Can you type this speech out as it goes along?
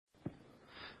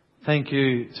Thank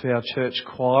you to our church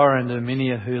choir and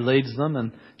Erminia who leads them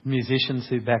and musicians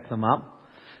who back them up.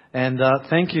 And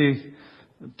thank you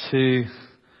to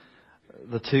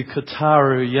the two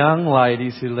Kataru young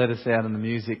ladies who led us out in the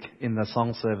music in the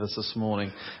song service this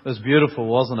morning. It was beautiful,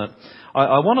 wasn't it?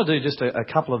 I want to do just a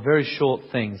couple of very short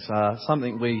things,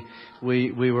 something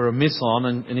we were amiss on.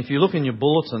 And if you look in your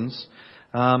bulletins,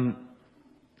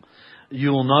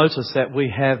 you will notice that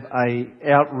we have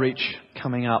a outreach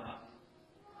coming up.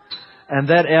 And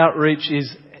that outreach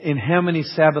is in how many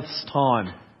Sabbaths'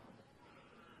 time?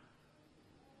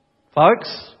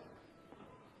 Folks?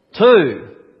 2.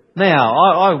 Now,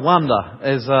 I wonder,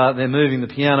 as they're moving the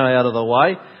piano out of the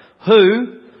way,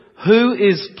 who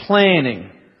is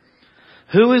planning?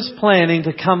 Who is planning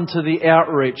to come to the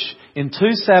outreach in 2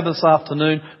 Sabbaths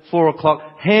afternoon, 4 o'clock?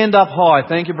 Hand up high.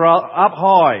 Thank you, brother. Up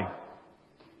high.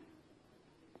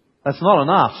 That's not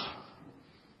enough.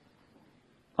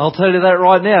 I'll tell you that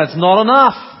right now. It's not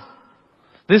enough.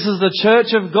 This is the church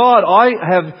of God.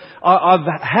 I've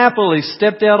happily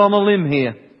stepped out on a limb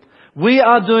here. We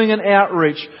are doing an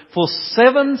outreach for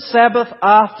 7 Sabbath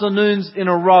afternoons in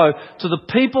a row to the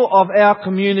people of our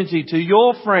community, to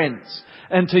your friends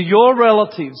and to your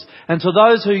relatives and to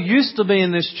those who used to be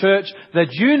in this church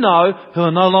that you know who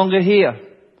are no longer here.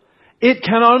 It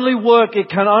can only work, it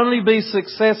can only be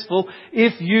successful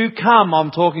if you come.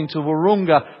 I'm talking to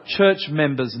Wahroonga church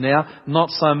members now, not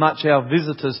so much our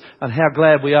visitors, and how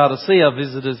glad we are to see our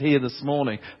visitors here this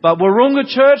morning. But Wahroonga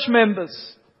church members,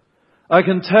 I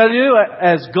can tell you,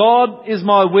 as God is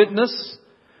my witness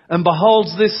and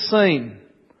beholds this scene,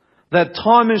 that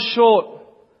time is short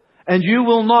and you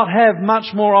will not have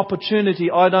much more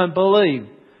opportunity, I don't believe,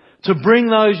 to bring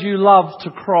those you love to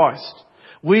Christ.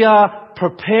 We are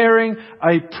preparing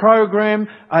a program,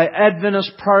 an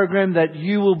Adventist program that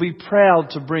you will be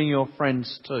proud to bring your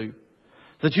friends to.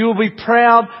 That you will be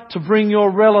proud to bring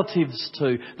your relatives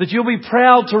to. That you'll be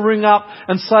proud to ring up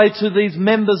and say to these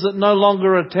members that no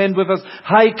longer attend with us,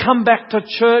 hey, come back to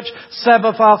church,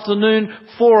 Sabbath afternoon,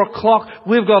 4 o'clock.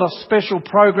 We've got a special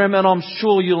program and I'm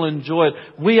sure you'll enjoy it.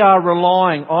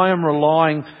 I am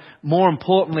relying, more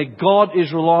importantly, God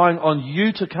is relying on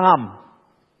you to come.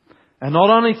 And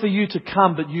not only for you to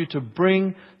come, but you to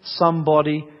bring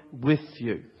somebody with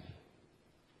you.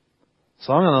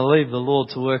 So I'm going to leave the Lord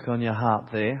to work on your heart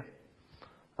there.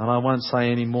 And I won't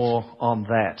say any more on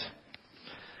that.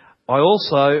 I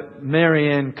also,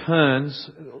 Marianne Kearns,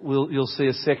 you'll see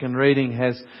a second reading,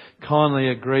 has kindly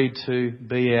agreed to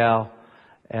be our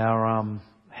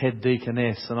head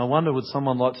deaconess. And I wonder, would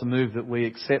someone like to move that we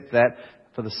accept that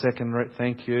for the second reading?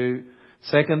 Thank you.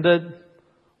 Seconded?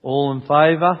 All in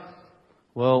favour?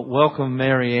 Well, welcome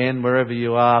Marianne, wherever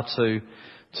you are, to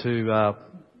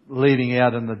leading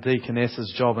out in the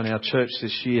deaconess's job in our church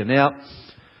this year. Now,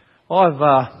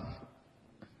 I've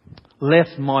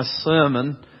left my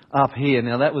sermon up here.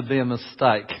 Now, that would be a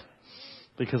mistake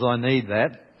because I need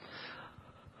that.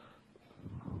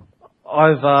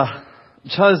 I've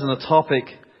chosen a topic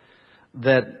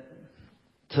that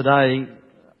today,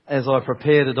 as I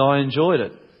prepared it, I enjoyed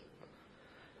it.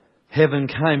 Heaven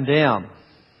came down.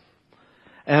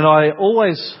 And I've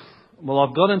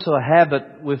got into a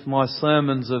habit with my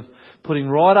sermons of putting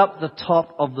right up the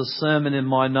top of the sermon in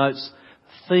my notes,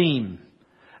 theme.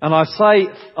 And I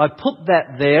put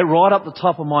that there right up the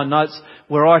top of my notes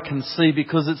where I can see,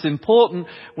 because it's important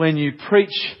when you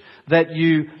preach that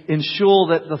you ensure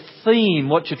that the theme,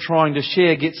 what you're trying to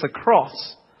share, gets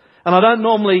across. And I don't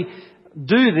normally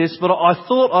do this, but I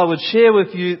thought I would share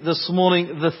with you this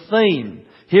morning the theme.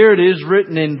 Here it is,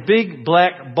 written in big,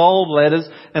 black, bold letters,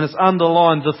 and it's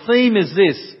underlined. The theme is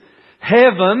this: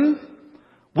 heaven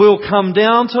will come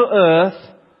down to earth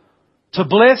to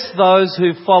bless those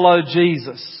who follow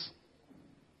Jesus.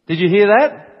 Did you hear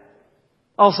that?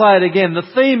 I'll say it again. The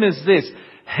theme is this: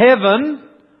 heaven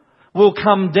will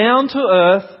come down to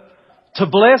earth to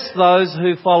bless those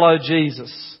who follow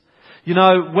Jesus. You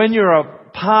know, when you're a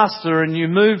pastor and you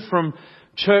move from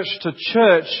church to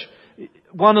church,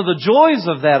 one of the joys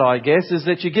of that, I guess, is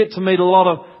that you get to meet a lot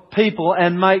of people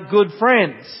and make good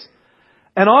friends.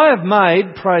 And I have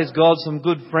made, praise God, some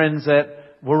good friends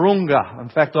at Wahroonga. In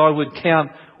fact, I would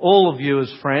count all of you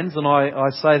as friends, and I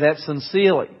say that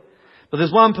sincerely. But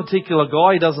there's one particular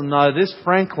guy, he doesn't know this,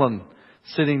 Franklin,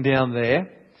 sitting down there.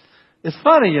 It's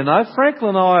funny, you know,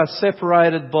 Franklin and I are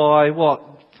separated by,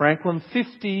 Franklin?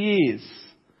 50 years.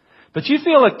 But you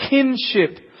feel a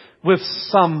kinship with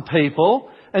some people.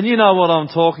 And you know what I'm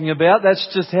talking about. That's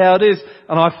just how it is.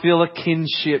 And I feel a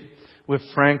kinship with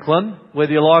Franklin,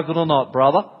 whether you like it or not,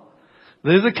 brother.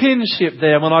 There's a kinship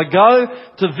there. When I go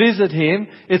to visit him,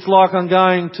 it's like I'm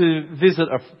going to visit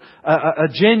a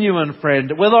genuine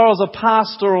friend. Whether I was a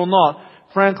pastor or not,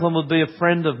 Franklin would be a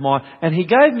friend of mine. And he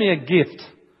gave me a gift.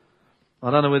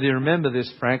 I don't know whether you remember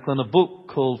this, Franklin, a book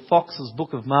called Fox's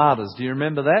Book of Martyrs. Do you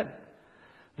remember that?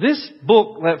 This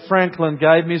book that Franklin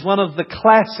gave me is one of the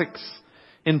classics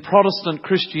in Protestant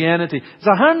Christianity. It's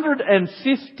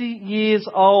 150 years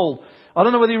old. I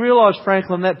don't know whether you realise,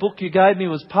 Franklin, that book you gave me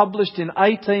was published in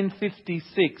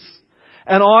 1856.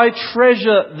 And I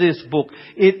treasure this book.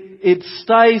 It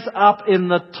stays up in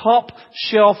the top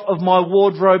shelf of my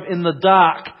wardrobe in the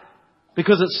dark.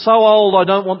 Because it's so old, I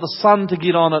don't want the sun to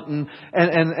get on it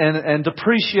and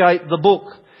depreciate the book.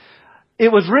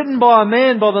 It was written by a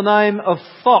man by the name of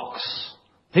Fox.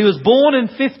 He was born in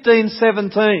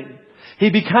 1517. He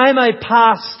became a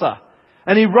pastor.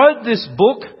 And he wrote this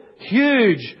book,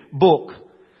 huge book,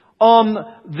 on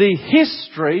the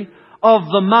history of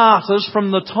the martyrs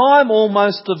from the time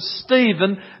almost of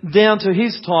Stephen down to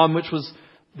his time, which was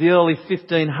the early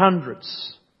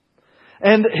 1500s.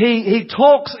 And he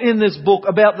talks in this book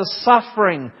about the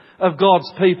suffering of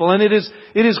God's people. And it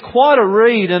is quite a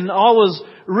read. And I was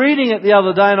reading it the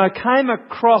other day and I came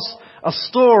across a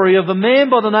story of a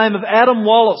man by the name of Adam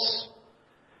Wallace.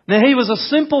 Now he was a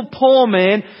simple poor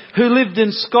man who lived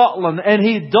in Scotland and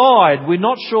he died. We're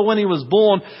not sure when he was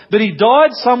born, but he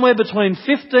died somewhere between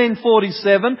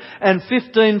 1547 and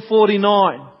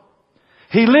 1549.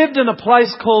 He lived in a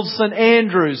place called St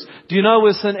Andrews. Do you know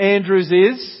where St Andrews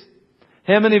is?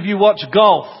 How many of you watch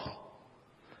golf?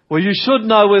 Well, you should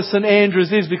know where St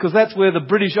Andrews is because that's where the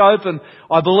British Open,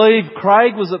 I believe,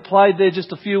 Craig, was it played there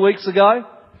just a few weeks ago?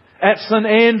 At St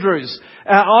Andrews.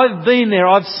 I've been there.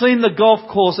 I've seen the golf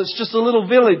course. It's just a little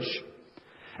village.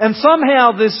 And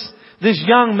somehow this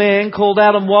young man called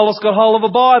Adam Wallace got hold of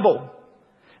a Bible.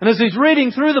 And as he's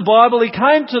reading through the Bible, he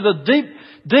came to the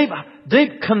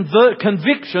deep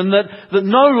conviction that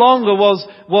no longer was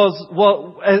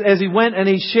as he went and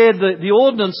he shared the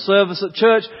ordinance service at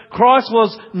church, Christ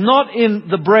was not in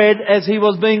the bread as he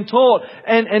was being taught.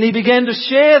 And he began to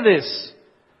share this.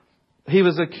 He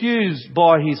was accused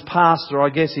by his pastor, I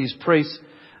guess his priest,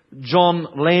 John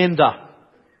Lander.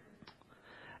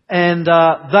 And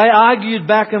they argued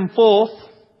back and forth.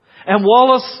 And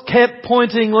Wallace kept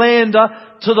pointing Lander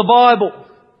to the Bible.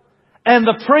 And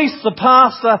the priest, the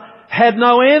pastor, had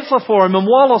no answer for him. And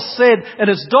Wallace said, and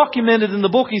it's documented in the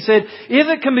book, he said, if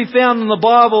it can be found in the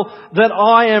Bible that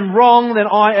I am wrong, then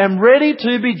I am ready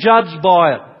to be judged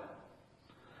by it.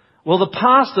 Well, the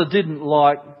pastor didn't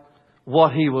like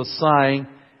what he was saying,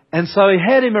 and so he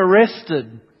had him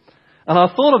arrested. And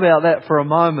I thought about that for a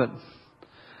moment.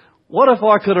 What if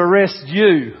I could arrest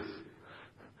you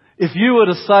if you were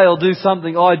to say or do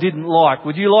something I didn't like?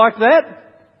 Would you like that?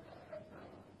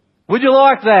 Would you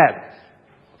like that?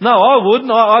 No, I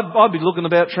wouldn't. I'd be looking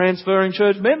about transferring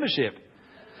church membership.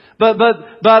 But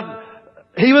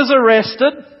he was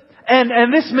arrested,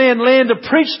 and this man Lander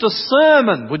preached a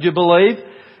sermon, would you believe,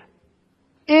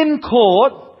 in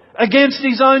court against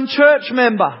his own church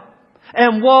member.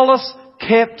 And Wallace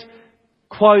kept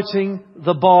quoting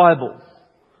the Bible.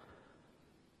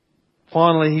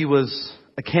 Finally, he was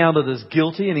accounted as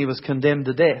guilty and he was condemned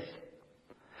to death.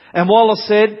 And Wallace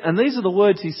said, and these are the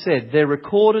words he said, they're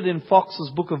recorded in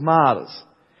Fox's Book of Martyrs.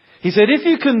 He said, if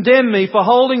you condemn me for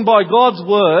holding by God's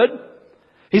word,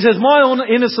 he says, my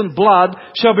innocent blood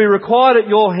shall be required at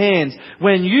your hands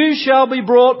when you shall be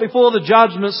brought before the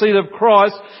judgment seat of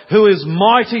Christ, who is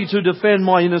mighty to defend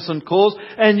my innocent cause,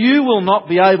 and you will not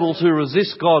be able to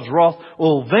resist God's wrath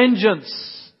or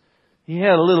vengeance. He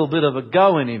had a little bit of a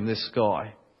go in him, this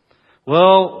guy.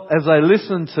 Well, as they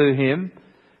listened to him,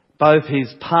 both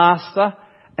his pastor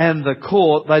and the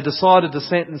court, they decided to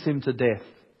sentence him to death.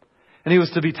 And he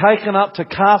was to be taken up to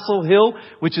Castle Hill,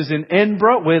 which is in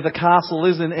Edinburgh, where the castle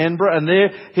is in Edinburgh, and there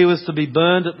he was to be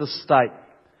burned at the stake.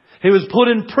 He was put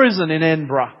in prison in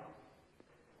Edinburgh.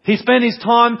 He spent his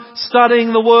time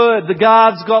studying the Word. The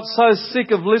guards got so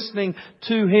sick of listening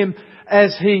to him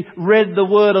as he read the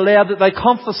Word aloud that they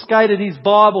confiscated his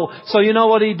Bible. So you know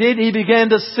what he did? He began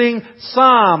to sing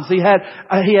psalms. He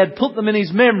had put them in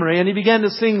his memory and he began to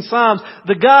sing psalms.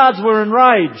 The guards were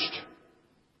enraged.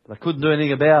 They couldn't do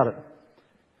anything about it.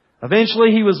 Eventually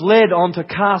he was led onto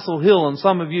Castle Hill, and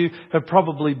some of you have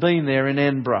probably been there in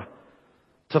Edinburgh,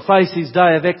 to face his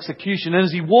day of execution. And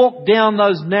as he walked down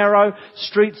those narrow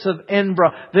streets of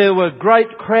Edinburgh, there were great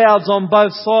crowds on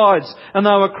both sides, and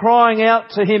they were crying out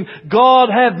to him, God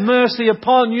have mercy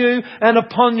upon you and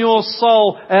upon your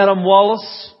soul, Adam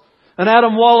Wallace. And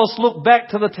Adam Wallace looked back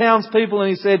to the townspeople and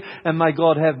he said, and may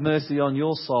God have mercy on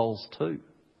your souls too.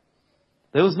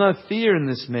 There was no fear in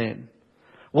this man.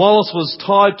 Wallace was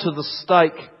tied to the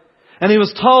stake, and he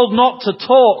was told not to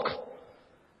talk.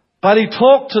 But he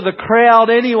talked to the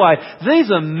crowd anyway. These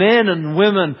are men and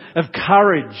women of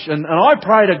courage. And I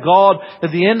pray to God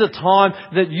at the end of time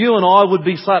that you and I would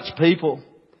be such people.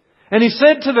 And he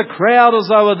said to the crowd as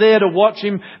they were there to watch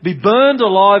him be burned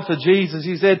alive for Jesus,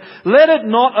 he said, "Let it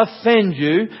not offend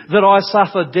you that I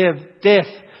suffer death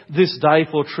this day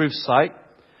for truth's sake.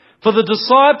 For the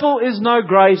disciple is no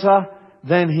greater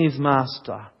than his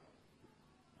master."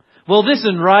 Well, this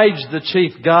enraged the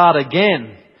chief guard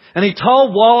again. And he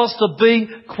told Wallace to be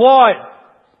quiet.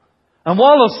 And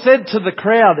Wallace said to the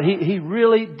crowd, he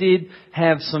really did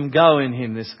have some go in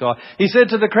him, this guy. He said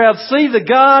to the crowd, "See, the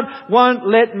guard won't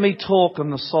let me talk."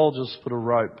 And the soldiers put a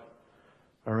rope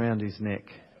around his neck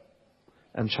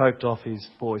and choked off his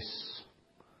voice.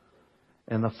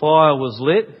 And the fire was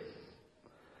lit.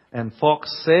 And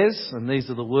Fox says, and these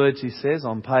are the words he says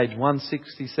on page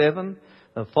 167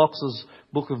 of Fox's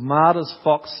Book of Martyrs,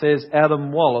 Fox says,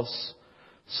 Adam Wallace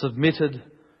submitted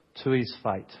to his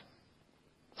fate.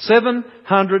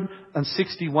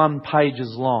 761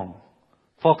 pages long.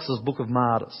 Fox's Book of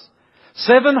Martyrs.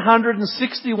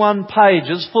 761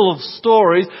 pages full of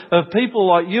stories of people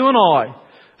like you and I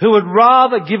who would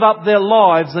rather give up their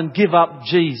lives than give up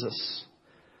Jesus.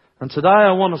 And today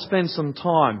I want to spend some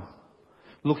time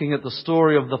looking at the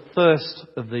story of the first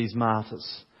of these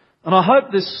martyrs. And I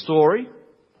hope this story,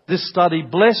 this study,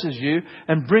 blesses you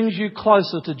and brings you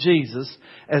closer to Jesus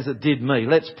as it did me.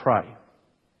 Let's pray.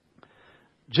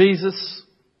 Jesus,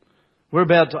 we're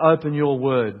about to open your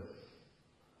word.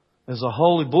 There's a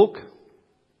holy book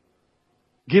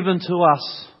given to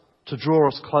us to draw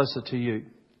us closer to you.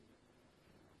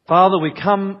 Father, we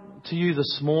come to you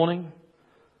this morning,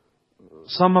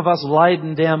 some of us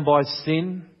laden down by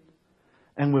sin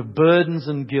and with burdens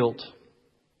and guilt.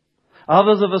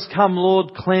 Others of us come,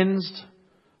 Lord, cleansed,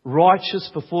 righteous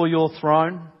before your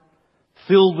throne,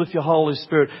 filled with your Holy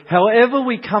Spirit. However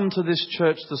we come to this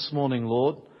church this morning,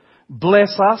 Lord,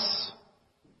 bless us.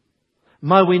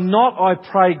 May we not, I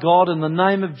pray, God, in the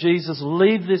name of Jesus,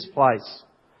 leave this place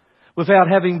without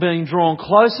having been drawn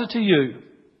closer to you,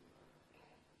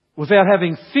 without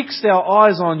having fixed our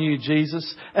eyes on you,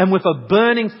 Jesus, and with a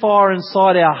burning fire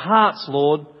inside our hearts,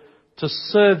 Lord, to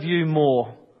serve you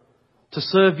more, to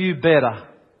serve you better,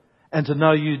 and to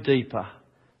know you deeper.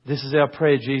 This is our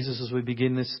prayer, Jesus, as we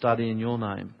begin this study in your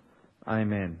name.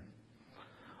 Amen.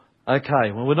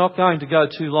 Okay, well, we're not going to go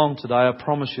too long today, I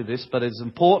promise you this, but it's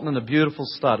important and a beautiful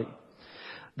study.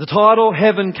 The title,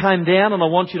 Heaven Came Down, and I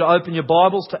want you to open your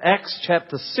Bibles to Acts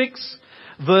chapter 6,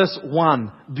 verse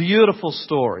 1. Beautiful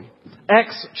story.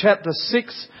 Acts chapter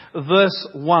 6, verse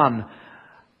 1.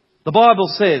 The Bible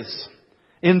says,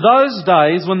 "In those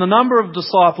days, when the number of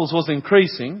disciples was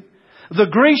increasing, the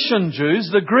Grecian Jews,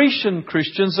 the Grecian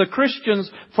Christians, the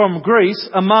Christians from Greece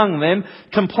among them,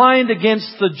 complained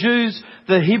against the Jews,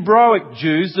 the Hebraic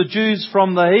Jews, the Jews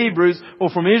from the Hebrews or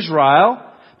from Israel,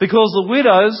 because the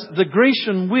widows, the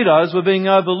Grecian widows, were being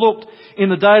overlooked in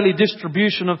the daily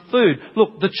distribution of food."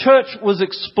 Look, the church was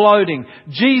exploding.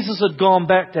 Jesus had gone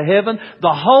back to heaven.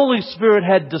 The Holy Spirit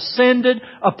had descended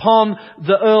upon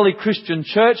the early Christian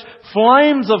church.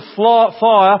 Flames of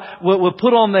fire were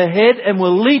put on their head and were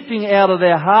leaping out of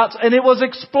their hearts, and it was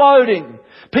exploding.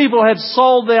 People had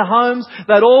sold their homes.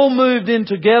 They'd all moved in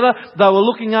together. They were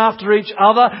looking after each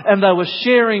other and they were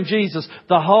sharing Jesus.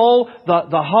 The whole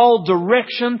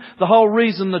direction, the whole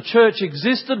reason the church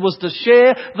existed was to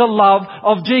share the love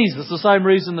of Jesus. The same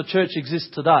reason the church exists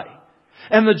today.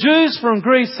 And the Jews from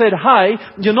Greece said, "Hey,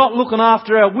 you're not looking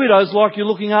after our widows like you're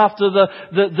looking after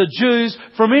the Jews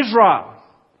from Israel."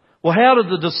 Well, how did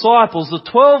the disciples,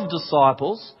 the 12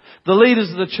 disciples, the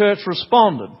leaders of the church,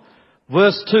 responded?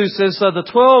 Verse 2 says, "So the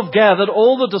 12 gathered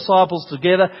all the disciples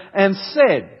together and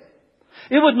said,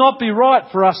 'It would not be right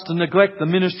for us to neglect the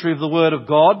ministry of the Word of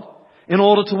God in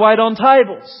order to wait on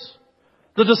tables.'"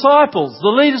 The disciples, the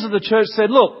leaders of the church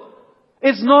said, "Look,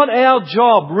 it's not our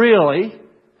job really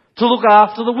to look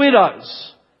after the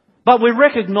widows. But we're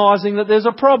recognising that there's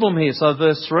a problem here." So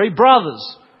verse 3,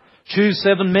 "Brothers, choose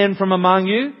 7 men from among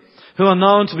you who are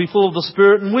known to be full of the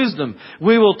Spirit and wisdom.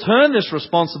 We will turn this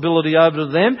responsibility over to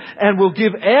them and will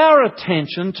give our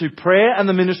attention to prayer and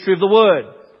the ministry of the Word."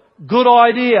 Good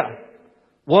idea.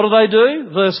 What do?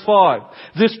 Verse 5.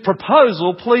 This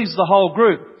proposal pleased the whole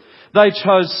group. They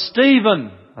chose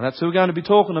Stephen, and that's who we're going to be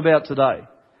talking about today,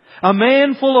 a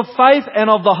man full of faith and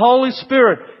of the Holy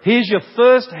Spirit. Here's your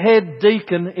first head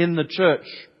deacon in the church.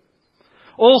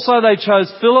 Also they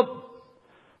chose Philip,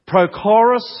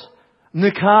 Prochorus,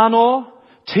 Nicanor,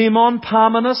 Timon,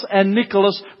 Parmenas and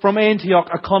Nicholas from Antioch,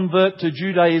 a convert to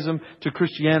Judaism, to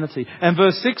Christianity. And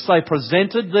verse 6, they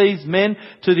presented these men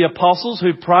to the apostles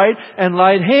who prayed and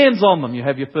laid hands on them. You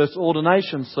have your first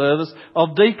ordination service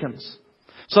of deacons.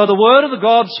 So the word of the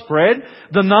God spread,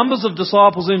 the numbers of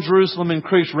disciples in Jerusalem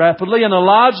increased rapidly, and a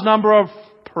large number of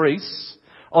priests,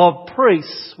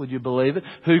 would you believe it,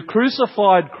 who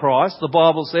crucified Christ, the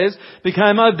Bible says,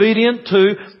 became obedient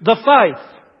to the faith.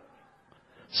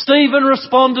 Stephen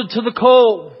responded to the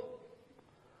call.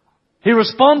 He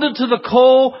responded to the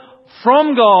call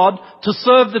from God to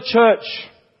serve the church.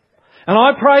 And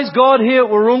I praise God here at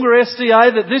Wahroonga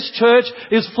SDA that this church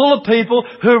is full of people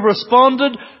who have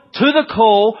responded to the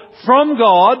call from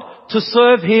God to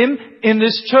serve Him in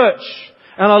this church.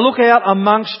 And I look out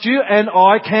amongst you and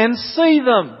I can see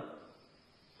them.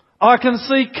 I can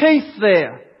see Keith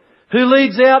there, who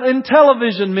leads out in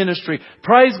television ministry.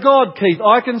 Praise God, Keith.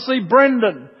 I can see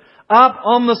Brendan up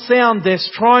on the sound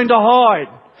desk trying to hide,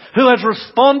 who has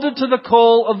responded to the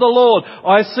call of the Lord.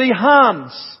 I see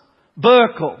Hans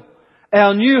Burkle,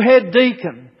 our new head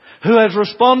deacon, who has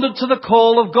responded to the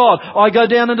call of God. I go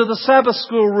down into the Sabbath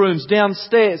school rooms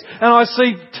downstairs and I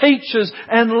see teachers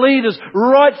and leaders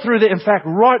right through there. In fact,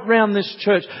 right round this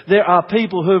church, there are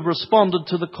people who have responded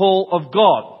to the call of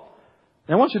God.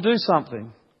 Now I want you to do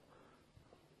something.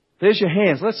 There's your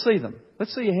hands. Let's see them.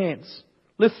 Let's see your hands.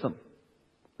 Lift them.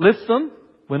 Lift them.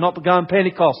 We're not going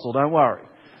Pentecostal, don't worry.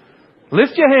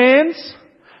 Lift your hands.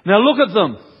 Now look at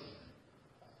them.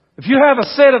 If you have a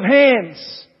set of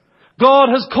hands, God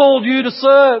has called you to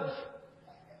serve.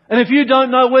 And if you don't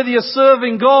know whether you're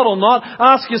serving God or not,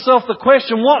 ask yourself the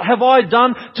question, what have I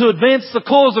done to advance the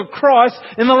cause of Christ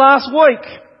in the last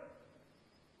week?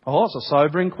 Oh, it's a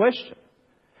sobering question.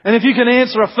 And if you can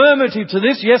answer affirmative to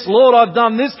this, yes, Lord, I've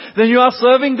done this, then you are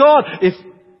serving God. If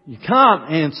you can't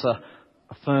answer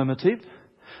affirmative,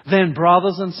 then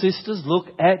brothers and sisters, look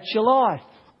at your life.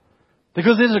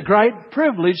 Because there's a great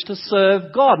privilege to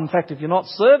serve God. In fact, if you're not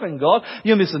serving God,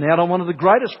 you're missing out on one of the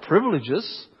greatest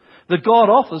privileges that God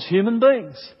offers human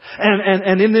beings.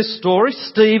 And in this story,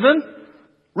 Stephen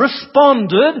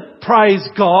responded, praise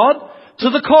God, to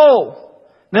the call.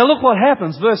 Now look what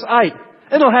happens, verse 8.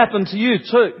 It'll happen to you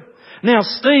too. Now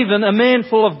Stephen, a man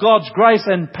full of God's grace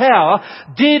and power,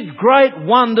 did great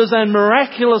wonders and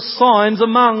miraculous signs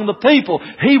among the people.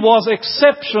 He was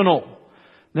exceptional.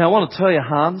 Now I want to tell you,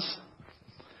 Hans,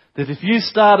 that if you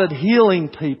started healing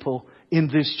people in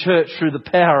this church through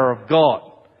the power of God,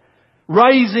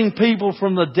 raising people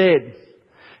from the dead,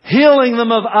 healing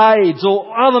them of AIDS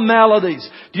or other maladies,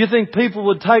 do you think people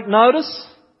would take notice?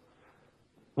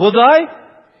 Would they?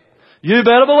 You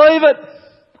better believe it.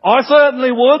 I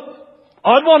certainly would.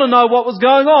 I'd want to know what was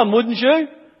going on, wouldn't you?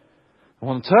 I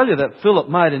want to tell you that Philip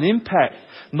made an impact,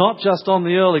 not just on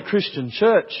the early Christian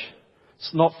church.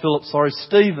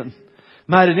 Stephen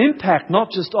made an impact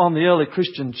not just on the early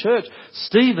Christian church.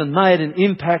 Stephen made an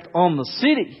impact on the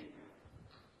city.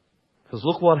 Because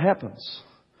look what happens.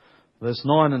 Verse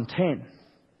 9 and 10.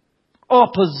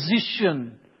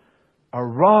 Opposition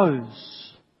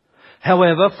arose,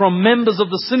 however, from members of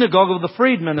the synagogue of the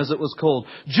freedmen, as it was called,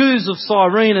 Jews of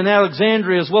Cyrene and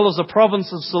Alexandria, as well as the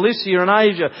province of Cilicia and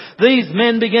Asia. These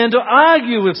men began to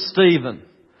argue with Stephen,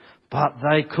 but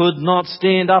they could not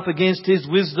stand up against his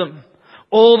wisdom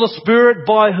or the Spirit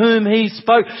by whom he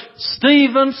spoke.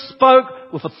 Stephen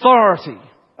spoke with authority,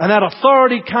 and that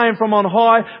authority came from on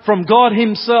high, from God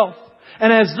Himself.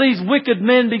 And as these wicked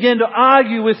men began to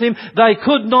argue with him, they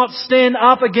could not stand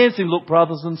up against him. Look,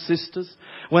 brothers and sisters,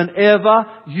 whenever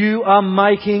you are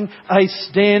making a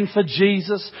stand for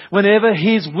Jesus, whenever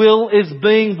His will is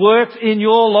being worked in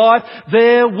your life,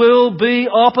 there will be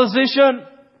opposition.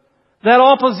 That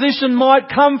opposition might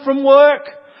come from work.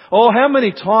 Oh, how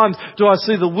many times do I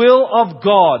see the will of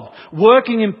God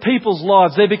working in people's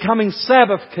lives? They're becoming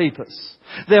Sabbath keepers.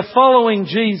 They're following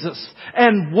Jesus,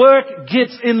 and work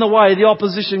gets in the way. The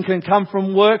opposition can come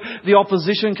from work. The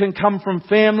opposition can come from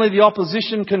family. The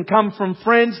opposition can come from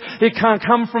friends. It can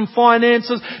come from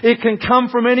finances. It can come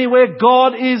from anywhere.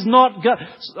 God is not,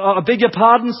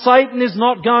 Satan is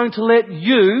not going to let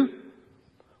you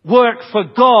work for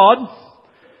God.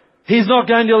 He's not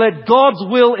going to let God's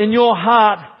will in your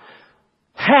heart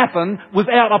happen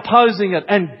without opposing it.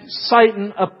 And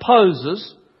Satan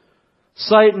opposes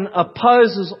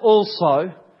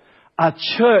also a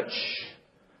church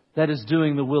that is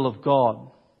doing the will of God.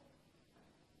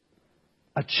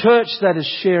 A church that is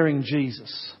sharing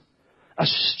Jesus. A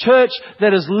church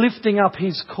that is lifting up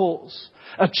His cause.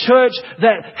 a church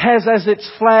that has as its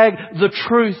flag the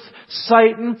truth,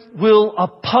 Satan will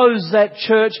oppose that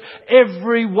church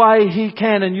every way he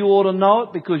can, and you ought to know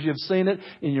it because you've seen it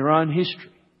in your own history.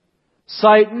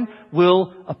 Satan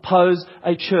will oppose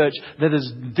a church that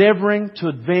is endeavouring to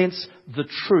advance the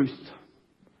truth.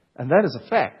 And that is a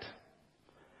fact.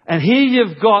 And here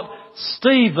you've got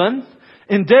Stephen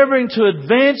endeavouring to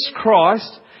advance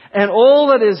Christ, and all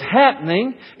that is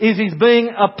happening is he's being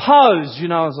opposed. You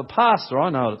know, as a pastor, I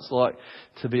know what it's like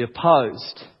to be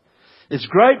opposed. It's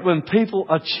great when people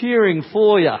are cheering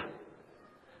for you.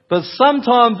 But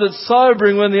sometimes it's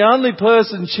sobering when the only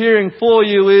person cheering for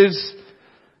you is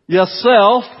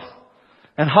yourself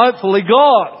and hopefully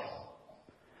God.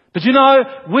 But you know,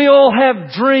 we all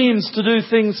have dreams to do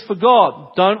things for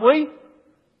God, don't we?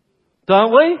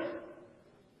 Don't we?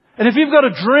 And if you've got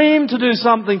a dream to do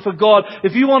something for God,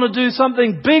 if you want to do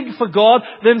something big for God,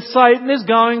 then Satan is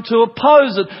going to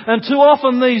oppose it. And too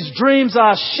often these dreams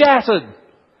are shattered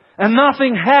and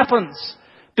nothing happens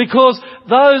because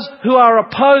those who are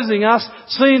opposing us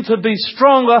seem to be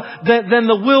stronger than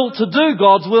the will to do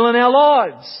God's will in our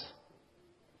lives.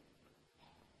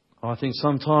 I think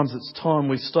sometimes it's time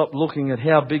we stop looking at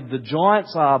how big the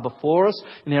giants are before us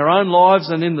in our own lives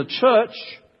and in the church,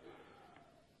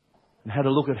 and had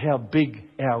a look at how big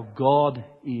our God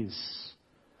is.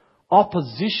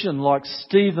 Opposition like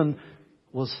Stephen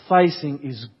was facing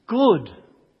is good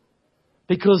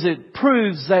because it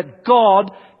proves that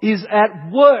God is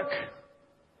at work.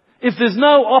 If there's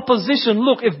no opposition,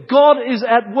 look, if God is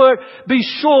at work, be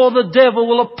sure the devil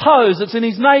will oppose. It's in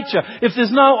his nature. If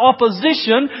there's no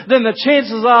opposition, then the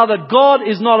chances are that God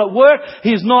is not at work,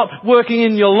 He's not working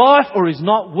in your life, or He's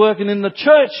not working in the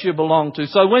church you belong to.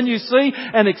 So when you see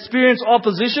and experience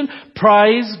opposition,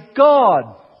 praise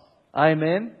God.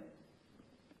 Amen.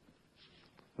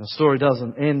 The story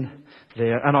doesn't end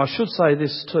there. And I should say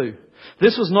this too.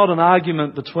 This was not an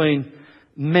argument between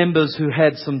members who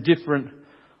had some different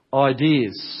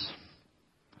ideas.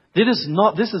 This is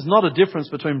not a difference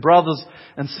between brothers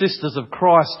and sisters of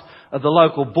Christ at the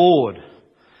local board.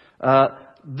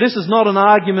 This is not an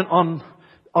argument on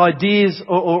ideas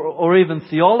or even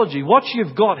theology. What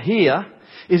you've got here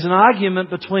is an argument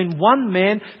between one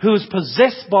man who is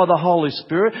possessed by the Holy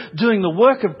Spirit doing the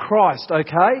work of Christ,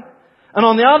 okay? And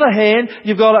on the other hand,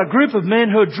 you've got a group of men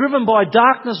who are driven by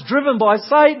darkness, driven by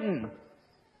Satan.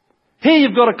 Here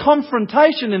you've got a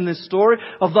confrontation in this story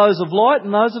of those of light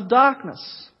and those of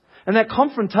darkness. And that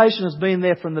confrontation has been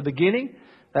there from the beginning.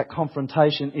 That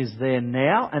confrontation is there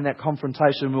now. And that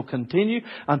confrontation will continue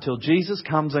until Jesus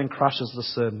comes and crushes the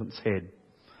serpent's head.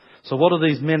 So what do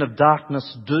these men of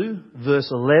darkness do? Verse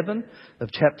 11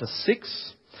 of chapter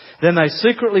 6. Then they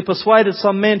secretly persuaded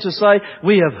some men to say,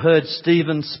 "We have heard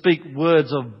Stephen speak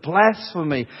words of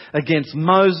blasphemy against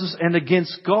Moses and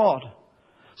against God."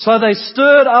 So they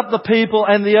stirred up the people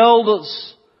and the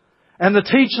elders and the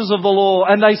teachers of the law,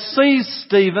 and they seized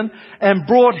Stephen and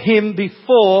brought him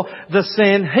before the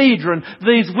Sanhedrin.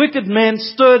 These wicked men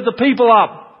stirred the people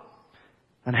up.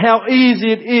 And how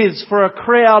easy it is for a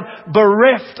crowd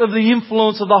bereft of the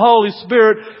influence of the Holy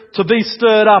Spirit to be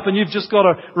stirred up. And you've just got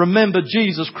to remember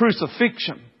Jesus'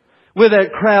 crucifixion, where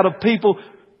that crowd of people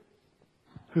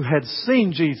who had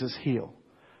seen Jesus heal,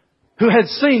 who had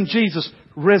seen Jesus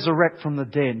resurrect from the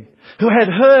dead, who had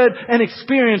heard and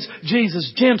experienced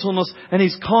Jesus' gentleness and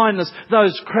His kindness,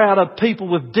 those crowd of people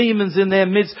with demons in their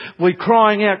midst were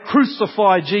crying out,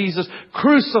 "Crucify Jesus,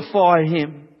 crucify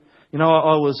Him." You know,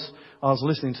 I was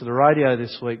listening to the radio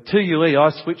this week. 2UE, I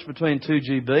switch between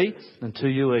 2GB and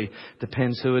 2UE.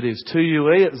 Depends who it is.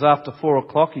 2UE, it was after 4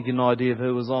 o'clock, you get an idea of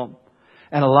who was on.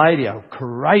 And a lady, a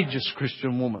courageous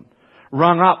Christian woman,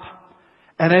 rung up.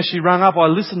 And as she rung up, I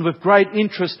listened with great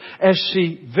interest as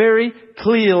she very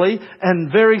clearly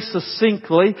and very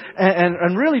succinctly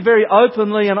and really very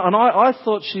openly, and I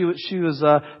thought she was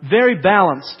very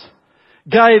balanced,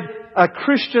 gave a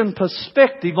Christian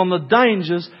perspective on the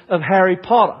dangers of Harry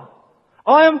Potter.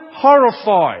 I am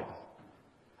horrified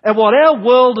at what our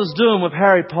world is doing with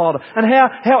Harry Potter and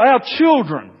how our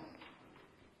children,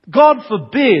 God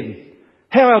forbid,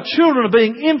 how our children are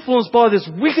being influenced by this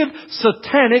wicked,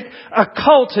 satanic,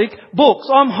 occultic books.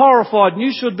 I'm horrified, and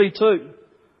you should be too.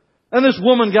 And this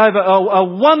woman gave a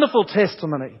wonderful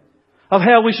testimony of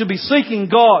how we should be seeking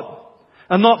God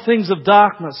and not things of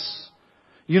darkness.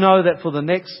 You know that for the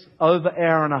next over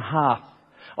hour and a half,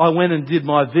 I went and did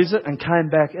my visit and came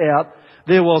back out.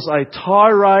 There was a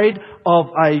tirade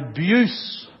of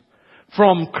abuse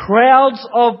from crowds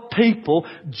of people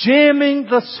jamming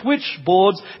the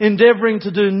switchboards, endeavouring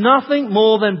to do nothing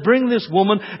more than bring this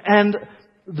woman and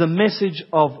the message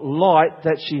of light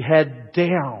that she had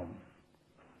down.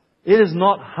 It is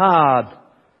not hard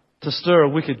to stir a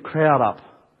wicked crowd up.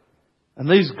 And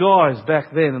these guys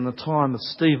back then in the time of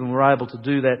Stephen were able to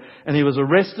do that. And he was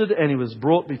arrested and he was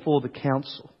brought before the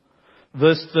council.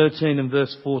 Verse 13 and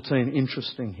verse 14,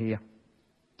 interesting here.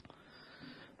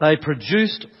 They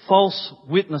produced false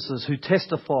witnesses who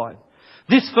testified.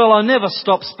 This fellow never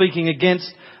stopped speaking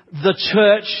against the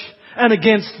church and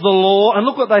against the law. And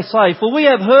look what they say. For we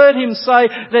have heard him say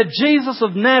that Jesus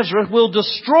of Nazareth will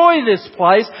destroy this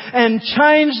place and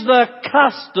change the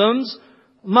customs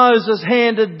Moses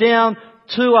handed down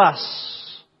to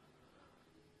us.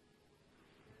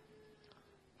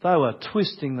 They were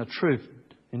twisting the truth.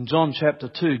 In John chapter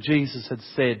 2, Jesus had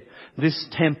said, this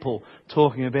temple,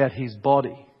 talking about his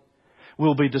body,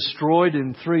 will be destroyed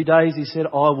in 3 days. He said,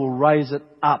 I will raise it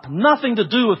up. Nothing to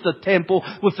do with the temple,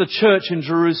 with the church in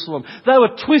Jerusalem. They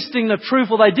were twisting the truth,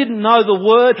 or they didn't know the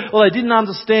word, or they didn't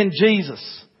understand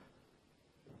Jesus.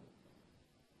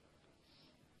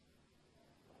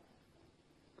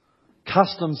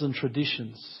 Customs and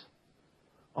traditions.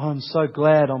 I'm so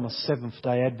glad I'm a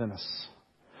Seventh-day Adventist.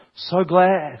 So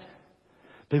glad.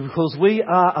 Because we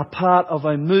are a part of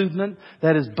a movement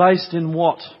that is based in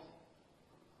what?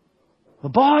 The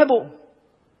Bible.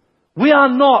 We are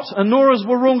not, and nor is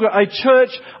Wahroonga, a church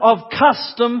of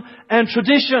custom and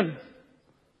tradition.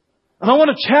 And I want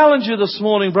to challenge you this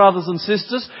morning, brothers and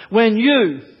sisters, when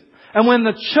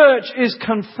the church is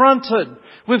confronted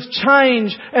with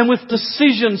change and with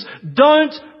decisions,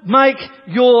 don't make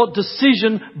your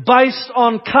decision based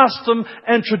on custom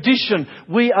and tradition.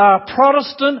 We are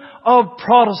Protestant of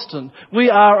Protestant. We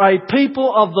are a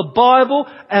people of the Bible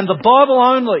and the Bible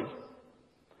only.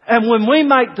 And when we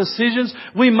make decisions,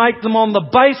 we make them on the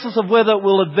basis of whether it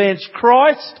will advance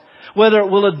Christ, whether it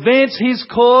will advance His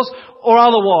cause or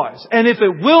otherwise. And if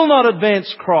it will not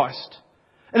advance Christ,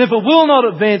 and if it will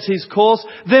not advance His cause,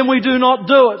 then we do not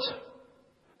do it.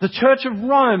 The Church of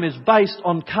Rome is based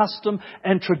on custom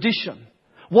and tradition.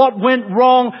 What went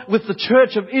wrong with the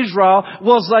Church of Israel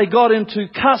was they got into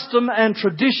custom and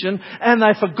tradition and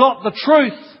they forgot the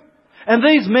truth. And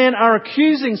these men are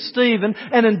accusing Stephen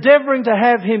and endeavouring to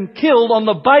have him killed on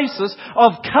the basis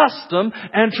of custom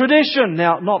and tradition.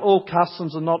 Now, not all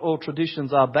customs and not all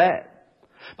traditions are bad.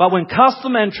 But when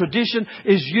custom and tradition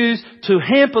is used to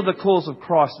hamper the cause of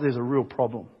Christ, there's a real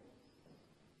problem.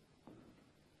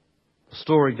 The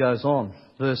story goes on.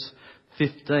 Verse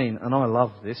 15, and I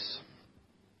love this.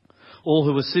 All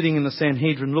who were sitting in the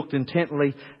Sanhedrin looked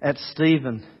intently at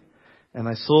Stephen, and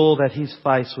they saw that his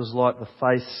face was like the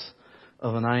face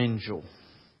of an angel.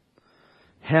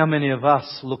 How many of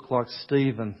us look like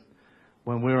Stephen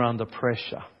when we're under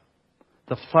pressure?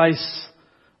 The face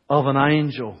of an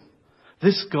angel.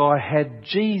 This guy had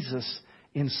Jesus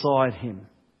inside him.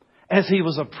 As he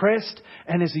was oppressed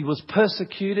and as he was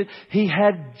persecuted, he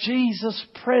had Jesus'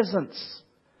 presence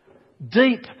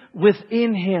deep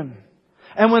within him.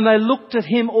 And when they looked at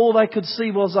him, all they could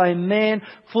see was a man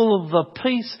full of the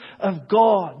peace of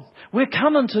God. We're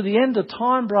coming to the end of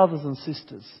time, brothers and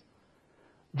sisters.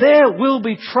 There will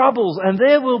be troubles and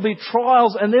there will be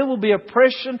trials and there will be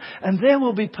oppression and there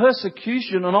will be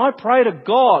persecution. And I pray to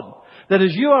God that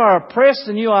as you are oppressed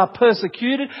and you are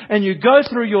persecuted and you go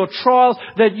through your trials,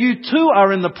 that you too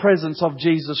are in the presence of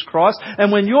Jesus Christ.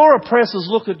 And when your oppressors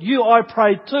look at you, I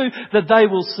pray too that they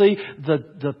will see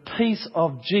the peace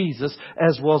of Jesus,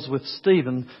 as was with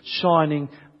Stephen, shining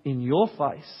in your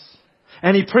face.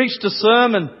 And he preached a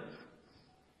sermon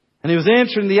and he was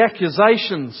answering the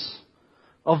accusations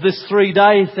of this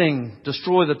 3-day thing.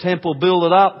 Destroy the temple, build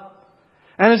it up.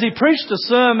 And as he preached a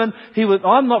sermon,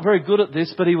 I'm not very good at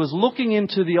this, but he was looking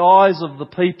into the eyes of the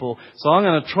people. So I'm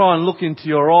going to try and look into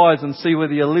your eyes and see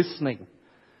whether you're listening.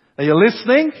 Are you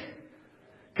listening?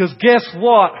 Because guess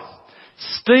what?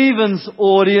 Stephen's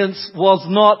audience was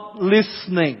not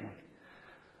listening.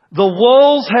 The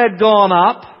walls had gone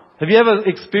up. Have you ever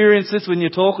experienced this when you're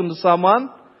talking to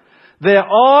someone? Their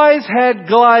eyes had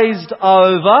glazed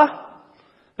over.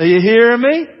 Are you hearing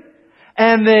me?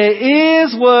 And their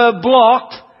ears were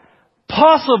blocked,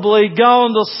 possibly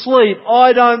going to sleep.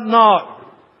 I don't know.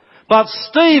 But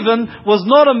Stephen was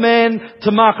not a man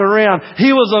to muck around.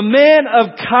 He was a man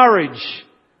of courage.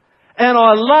 And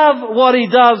I love what he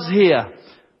does here.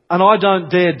 And I don't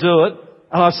dare do it.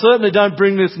 And I certainly don't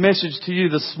bring this message to you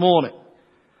this morning.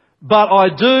 But I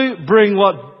do bring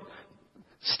what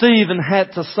Stephen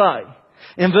had to say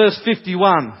in verse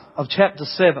 51 of chapter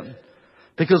 7.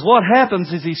 Because what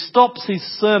happens is he stops his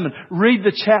sermon. Read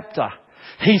the chapter.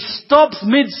 He stops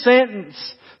mid-sentence.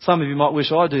 Some of you might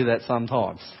wish I do that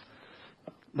sometimes.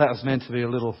 That was meant to be a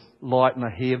little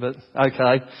lightener here, but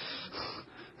okay.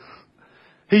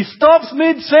 He stops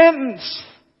mid-sentence.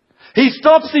 He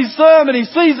stops his sermon. He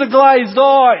sees the glazed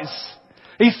eyes.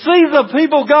 He sees the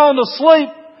people going to sleep.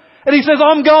 And he says,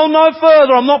 I'm going no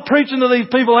further. I'm not preaching to these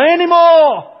people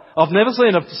anymore. I've never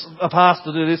seen a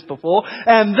pastor do this before.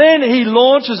 And then he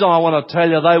launches, I want to tell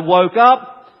you, they woke up.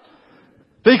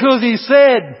 Because he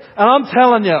said, and I'm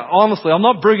telling you, honestly, I'm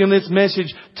not bringing this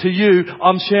message to you.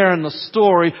 I'm sharing the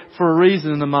story for a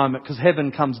reason in a moment, because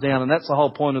heaven comes down, and that's the whole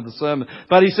point of the sermon.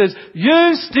 But he says,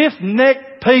 you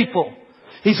stiff-necked people.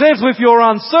 He says, with your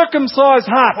uncircumcised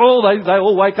heart, they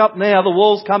all wake up now, the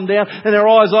walls come down, and their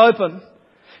eyes open.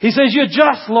 He says, you're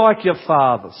just like your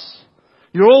fathers.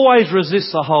 You always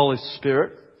resist the Holy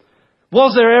Spirit.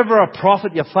 Was there ever a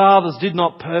prophet your fathers did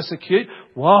not persecute?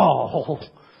 Whoa!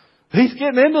 He's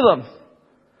getting into them.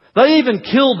 They even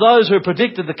killed those who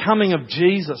predicted the coming of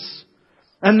Jesus.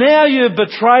 And now you've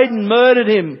betrayed and murdered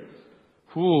him.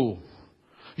 Ooh.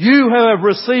 You who have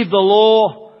received the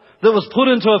law that was put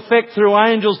into effect through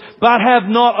angels, but have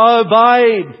not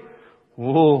obeyed.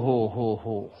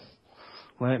 Whoa.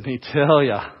 Let me tell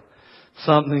you,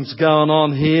 something's going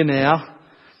on here now.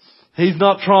 He's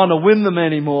not trying to win them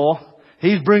anymore.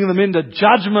 He's bringing them into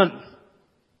judgment.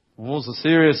 Well, it's a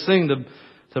serious thing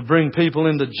to bring people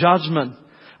into judgment.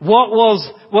 Well,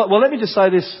 let me just say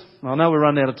this. I know we're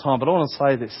running out of time, but I want to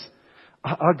say this.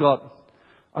 I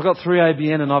got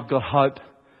 3ABN and I've got Hope.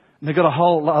 And they've got a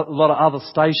whole lot of other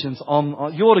stations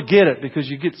on. You ought to get it, because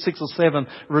you get 6 or 7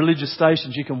 religious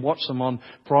stations. You can watch them on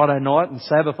Friday night and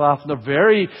Sabbath afternoon.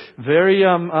 Very, very,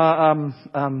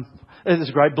 it's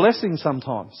a great blessing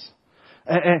sometimes.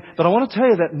 But I want to tell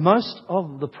you that most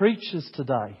of the preachers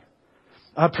today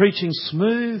are preaching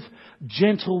smooth,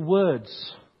 gentle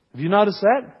words. Have you noticed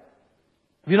that?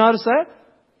 Have you noticed that?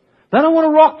 They don't want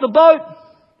to rock the boat.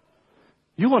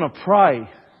 You want to pray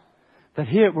that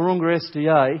here at Wahroonga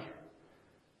SDA,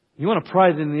 you want to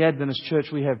pray that in the Adventist Church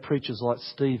we have preachers like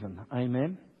Stephen.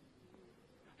 Amen?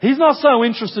 He's not so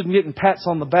interested in getting pats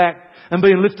on the back and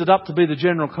being lifted up to be the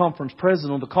General Conference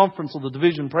President or the Conference or the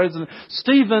Division President.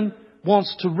 Stephen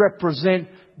wants to represent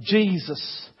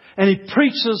Jesus. And he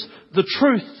preaches the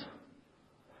truth.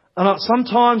 And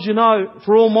sometimes,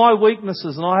 for all my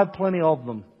weaknesses, and I have plenty of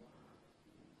them,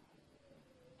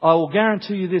 I will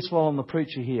guarantee you this while I'm the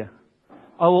preacher here.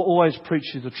 I will always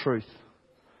preach you the truth.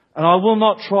 And I will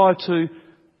not try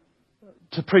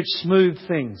to preach smooth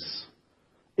things,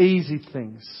 easy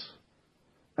things.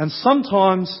 And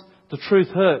sometimes the truth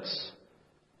hurts.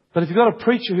 But if you've got a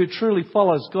preacher who truly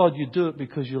follows God, you do it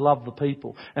because you love the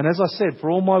people. And as I said, for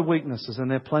all my weaknesses,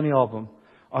 and there are plenty of them,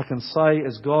 I can say,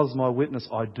 as God is my witness,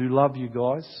 I do love you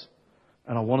guys,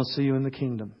 and I want to see you in the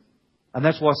kingdom. And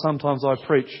that's why sometimes I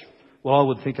preach what I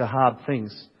would think are hard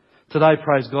things. Today,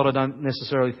 praise God, I don't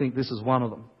necessarily think this is one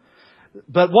of them.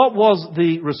 But what was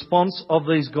the response of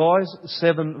these guys?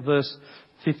 7 verse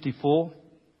 54.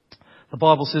 The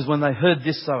Bible says when they heard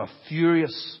this, they were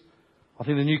furious. I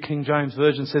think the New King James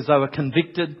Version says they were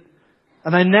convicted.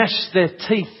 And they gnashed their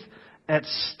teeth at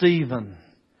Stephen.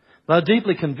 They were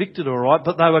deeply convicted, all right,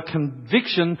 but they were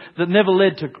conviction that never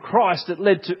led to Christ. It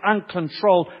led to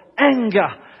uncontrolled anger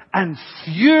and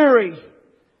fury.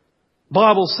 The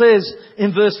Bible says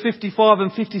in verse 55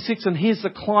 and 56, and here's the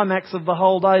climax of the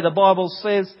whole day, the Bible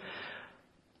says,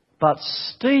 but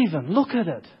Stephen, look at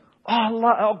it.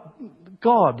 Oh,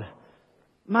 God,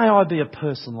 may I be a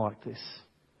person like this.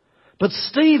 But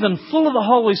Stephen, full of the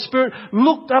Holy Spirit,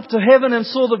 looked up to heaven and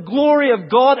saw the glory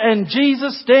of God and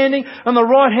Jesus standing on the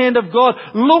right hand of God.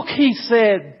 Look, he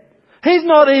said. He's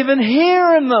not even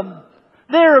hearing them.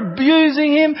 They're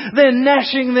abusing him. They're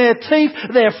gnashing their teeth.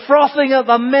 They're frothing at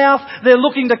the mouth. They're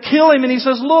looking to kill him. And he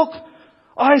says, look,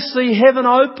 I see heaven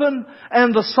open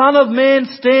and the Son of Man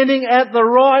standing at the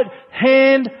right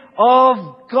hand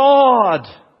of God.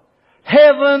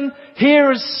 Heaven,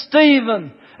 here is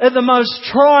Stephen at the most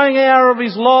trying hour of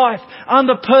his life,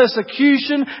 under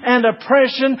persecution and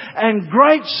oppression and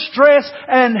great stress,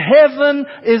 and heaven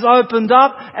is opened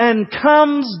up and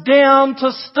comes down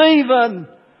to Stephen.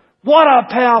 What a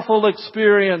powerful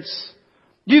experience.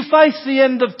 You face the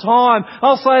end of time.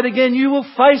 I'll say it again. You will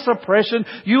face oppression.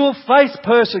 You will face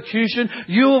persecution.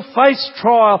 You will face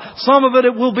trial. Some of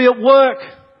it will be at work.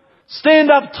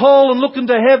 Stand up tall and look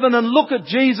into heaven and look at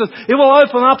Jesus. It will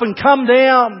open up and come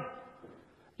down.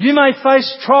 You may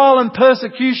face trial and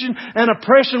persecution and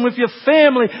oppression with your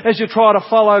family as you try to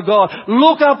follow God.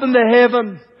 Look up into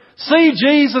heaven. See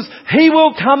Jesus. He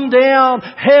will come down.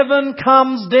 Heaven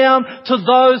comes down to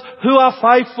those who are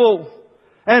faithful.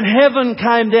 And heaven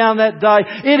came down that day.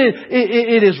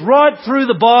 It is right through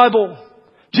the Bible.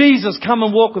 Jesus come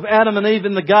and walk with Adam and Eve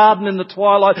in the garden in the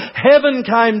twilight. Heaven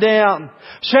came down.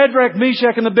 Shadrach,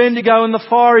 Meshach and Abednego in the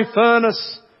fiery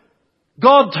furnace.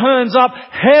 God turns up,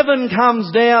 heaven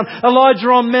comes down, Elijah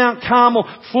on Mount Carmel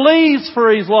flees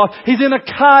for his life. He's in a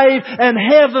cave and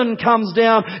heaven comes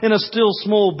down in a still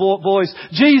small voice.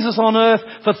 Jesus on earth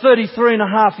for 33 and a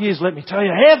half years, let me tell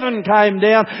you, heaven came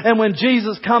down, and when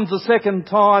Jesus comes the second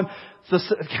time,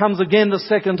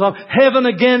 heaven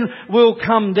again will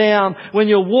come down. When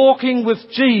you're walking with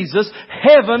Jesus,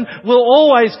 heaven will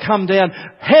always come down.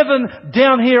 Heaven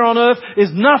down here on earth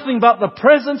is nothing but the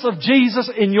presence of Jesus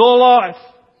in your life.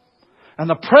 And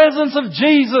the presence of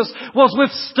Jesus was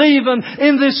with Stephen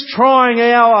in this trying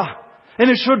hour. And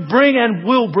it should bring and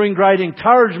will bring great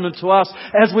encouragement to us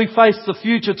as we face the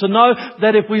future, to know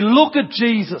that if we look at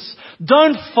Jesus,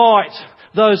 don't fight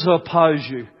those who oppose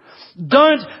you.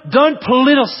 Don't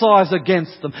politicize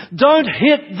against them. Don't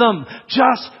hit them.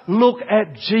 Just look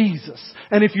at Jesus.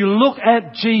 And if you look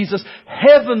at Jesus,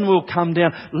 heaven will come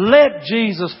down. Let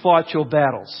Jesus fight your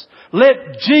battles.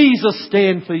 Let Jesus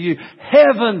stand for you.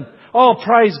 Heaven, oh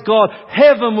praise God,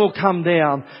 heaven will come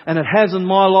down. And it has in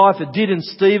my life, it did in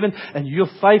Stephen, and you're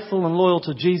faithful and loyal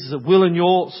to Jesus, it will in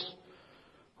yours.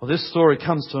 Well, this story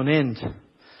comes to an end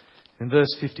in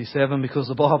verse 57, because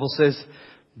the Bible says,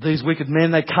 these wicked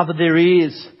men, they covered their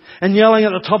ears, and yelling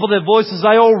at the top of their voices,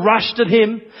 they all rushed at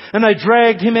him, and they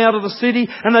dragged him out of the city,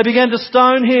 and they began to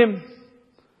stone him.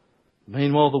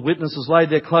 Meanwhile, the witnesses laid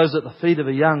their clothes at the feet of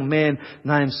a young man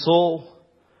named Saul.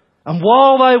 And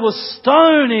while they were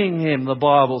stoning him, the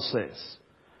Bible says,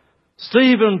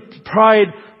 Stephen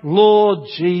prayed, Lord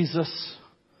Jesus,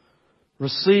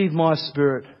 receive my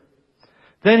spirit.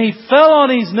 Then he fell on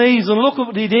his knees, and look at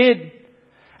what he did,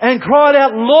 and cried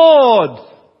out, Lord,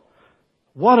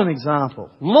 what an example.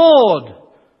 Lord,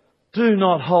 do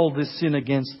not hold this sin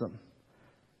against them.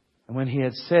 And when he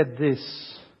had said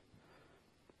this,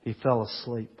 he fell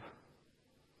asleep.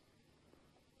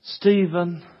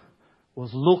 Stephen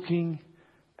was looking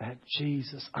at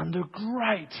Jesus under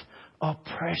great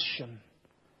oppression.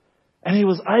 And he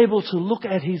was able to look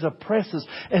at his oppressors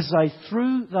as they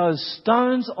threw those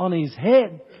stones on his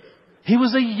head. He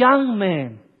was a young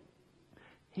man.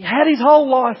 He had his whole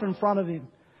life in front of him.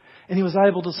 And he was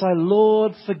able to say,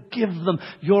 Lord, forgive them,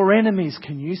 your enemies.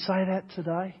 Can you say that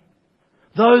today?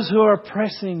 Those who are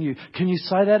oppressing you, can you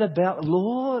say that about,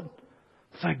 Lord,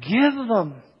 forgive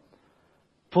them,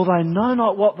 for they know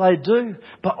not what they do.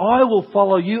 But I will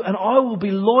follow you, and I will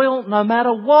be loyal no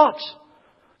matter what.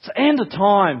 It's the end of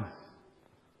time.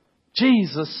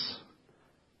 Jesus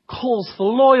calls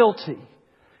for loyalty.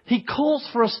 He calls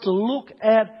for us to look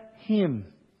at Him.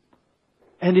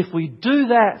 And if we do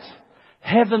that,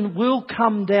 heaven will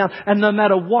come down, and no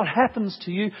matter what happens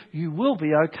to you, you will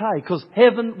be okay, because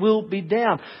heaven will be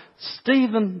down.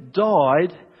 Stephen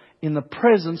died in the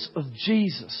presence of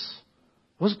Jesus.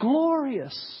 It was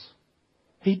glorious.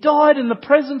 He died in the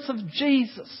presence of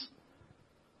Jesus.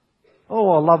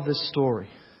 Oh, I love this story.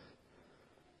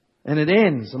 And it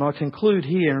ends, and I conclude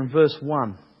here in verse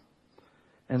 1.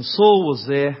 And Saul was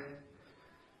there,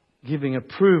 giving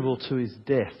approval to his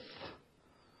death.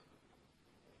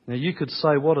 Now you could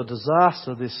say what a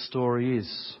disaster this story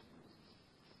is.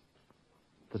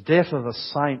 The death of a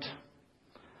saint.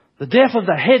 The death of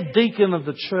the head deacon of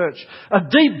the church. A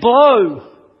deep blow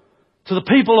to the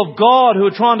people of God who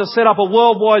are trying to set up a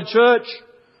worldwide church.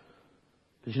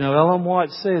 But you know, Ellen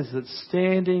White says that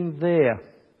standing there,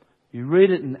 you read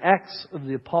it in Acts of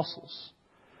the Apostles,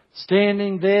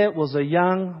 standing there was a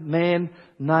young man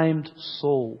named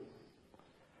Saul.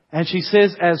 And she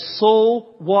says, as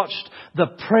Saul watched the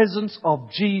presence of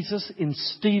Jesus in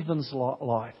Stephen's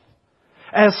life,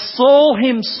 as Saul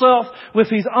himself with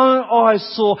his own eyes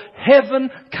saw heaven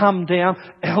come down,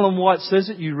 Ellen White says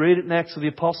it, you read it in Acts of the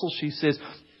Apostles, she says,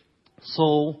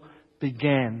 Saul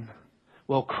began.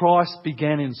 Well, Christ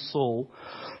began in Saul.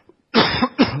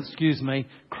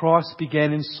 Christ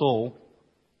began in Saul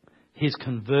his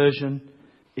conversion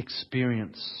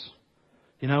experience.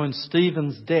 You know, in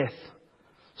Stephen's death,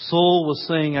 Saul was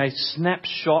seeing a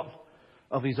snapshot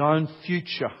of his own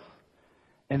future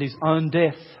and his own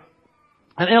death.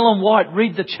 And Ellen White,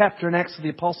 read the chapter in Acts of the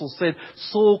Apostles, said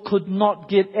Saul could not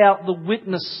get out the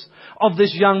witness of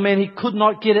this young man. He could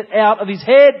not get it out of his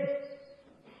head.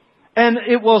 And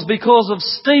it was because of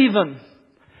Stephen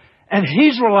and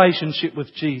his relationship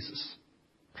with Jesus.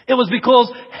 It was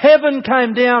because heaven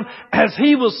came down as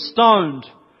he was stoned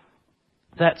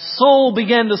that Saul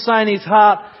began to say in his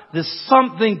heart, there's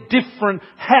something different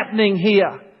happening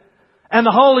here. And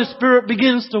the Holy Spirit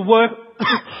begins to work.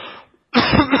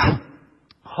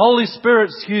 Holy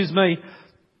Spirit,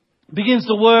 begins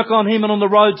to work on him, and on the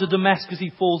road to Damascus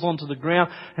he falls onto the ground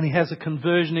and he has a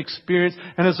conversion experience.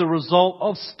 And as a result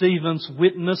of Stephen's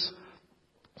witness,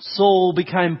 Saul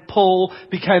became Paul,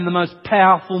 became the most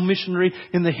powerful missionary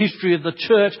in the history of the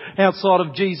church outside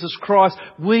of Jesus Christ.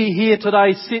 We here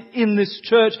today sit in this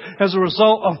church as a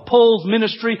result of Paul's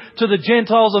ministry to the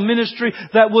Gentiles, a ministry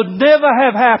that would never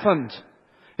have happened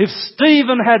if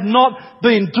Stephen had not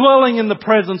been dwelling in the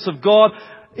presence of God,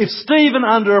 if Stephen,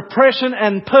 under oppression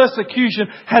and persecution,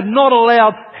 had not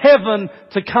allowed heaven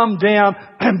to come down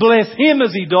and bless him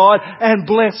as he died and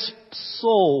bless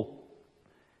Saul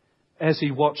as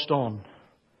he watched on.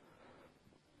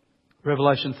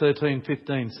 Revelation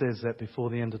 13:15 says that before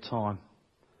the end of time,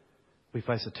 we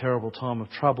face a terrible time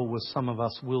of trouble where some of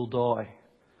us will die.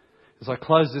 As I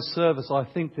close this service, I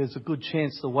think there's a good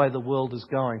chance the way the world is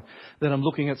going, that I'm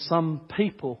looking at some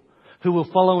people who will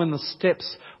follow in the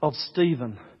steps of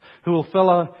Stephen, who will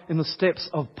follow in the steps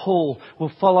of Paul,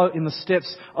 will follow in the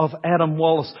steps of Adam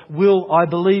Wallace. I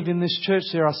believe in this church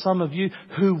there are some of you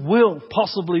who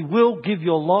possibly will give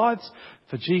your lives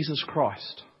for Jesus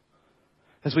Christ.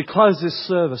 As we close this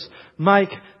service, make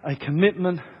a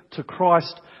commitment to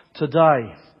Christ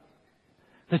today.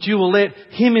 That you will let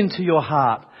Him into your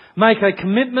heart. Make a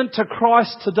commitment to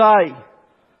Christ today.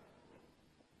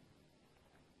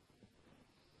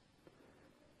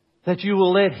 That you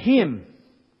will let Him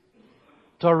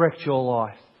direct your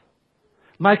life.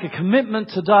 Make a commitment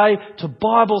today to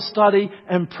Bible study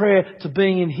and prayer, to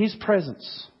being in His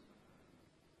presence.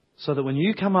 So that when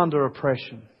you come under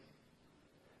oppression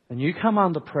and you come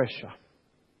under pressure,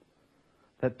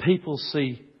 that people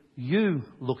see you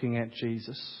looking at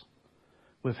Jesus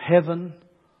with heaven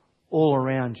all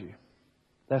around you.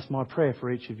 That's my prayer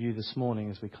for each of you this morning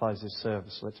as we close this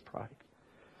service. Let's pray.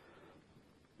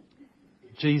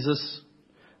 Jesus,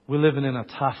 we're living in a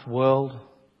tough world.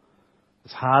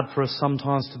 It's hard for us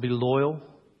sometimes to be loyal.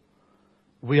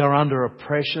 We are under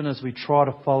oppression as we try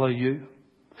to follow you.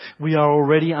 We are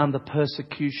already under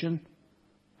persecution.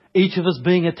 Each of us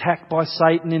being attacked by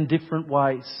Satan in different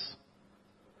ways.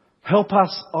 Help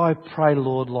us, I pray,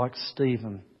 Lord, like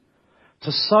Stephen,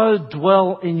 to so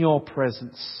dwell in your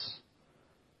presence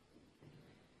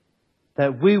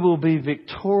that we will be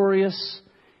victorious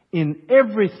in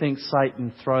everything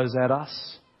Satan throws at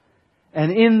us.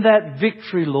 And in that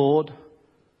victory, Lord,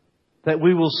 that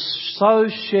we will so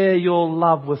share your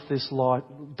love with this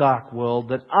dark world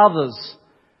that others,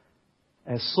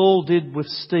 as Saul did with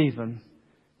Stephen,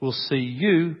 will see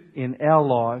you in our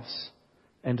lives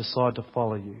and decide to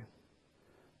follow you.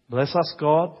 Bless us,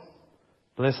 God.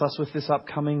 Bless us with this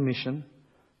upcoming mission.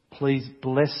 Please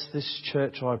bless this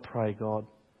church, I pray, God.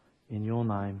 In your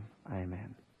name,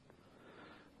 amen.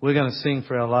 We're going to sing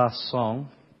for our last song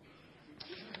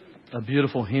a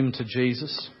beautiful hymn to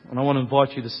Jesus. And I want to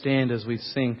invite you to stand as we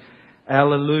sing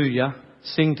Alleluia,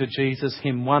 Sing to Jesus,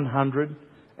 hymn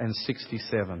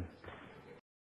 167.